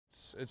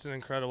It's an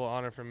incredible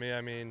honor for me.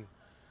 I mean,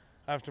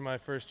 after my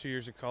first 2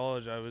 years of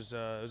college, it was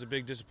a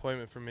big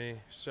disappointment for me.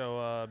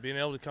 So being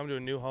able to come to a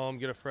new home,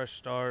 get a fresh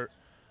start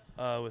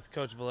with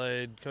Coach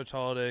Valade, Coach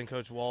Holiday, and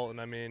Coach Walton,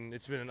 I mean,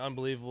 it's been an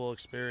unbelievable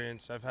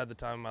experience. I've had the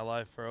time of my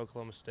life for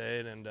Oklahoma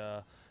State, and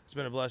it's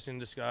been a blessing in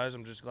disguise.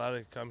 I'm just glad I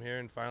could come here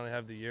and finally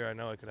have the year I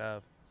know I could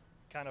have.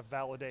 Kind of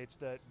validates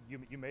that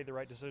you made the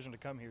right decision to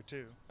come here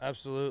too.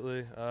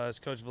 Absolutely. As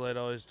Coach Valade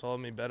always told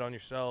me, bet on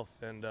yourself,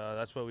 and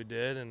that's what we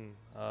did, and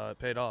it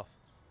paid off.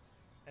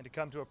 And to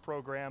come to a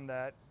program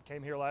that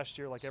came here last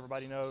year, like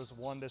everybody knows,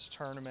 won this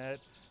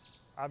tournament,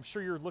 I'm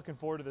sure you're looking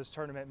forward to this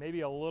tournament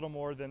maybe a little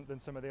more than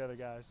some of the other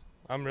guys.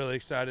 I'm really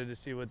excited to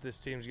see what this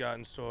team's got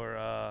in store.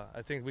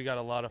 I think we got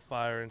a lot of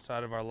fire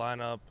inside of our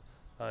lineup,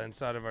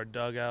 inside of our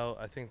dugout.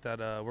 I think that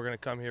we're going to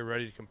come here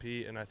ready to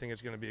compete, and I think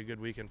it's going to be a good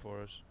weekend for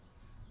us.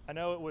 I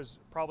know it was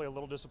probably a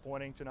little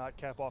disappointing to not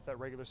cap off that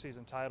regular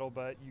season title,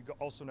 but you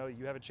also know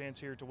you have a chance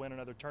here to win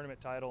another tournament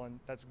title,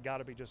 and that's got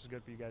to be just as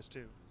good for you guys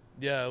too.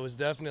 Yeah, it was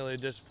definitely a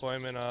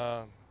disappointment.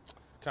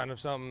 Kind of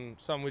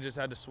something we just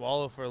had to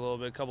swallow for a little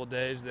bit, a couple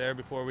days there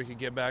before we could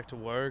get back to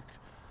work.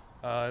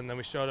 And then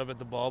we showed up at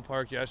the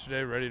ballpark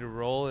yesterday ready to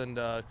roll, and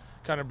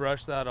kind of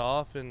brushed that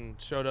off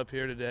and showed up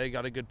here today,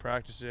 got a good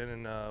practice in,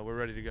 and we're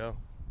ready to go.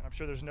 And I'm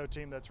sure there's no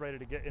team that's ready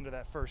to get into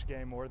that first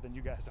game more than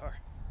you guys are.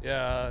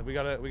 Yeah, we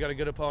got a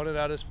good opponent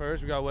at us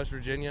first. We got West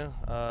Virginia.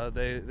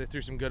 They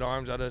threw some good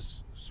arms at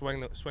us, swing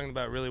the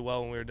bat really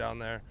well when we were down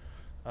there.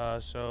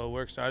 So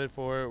we're excited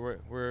for it.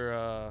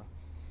 We're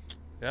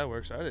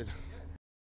excited.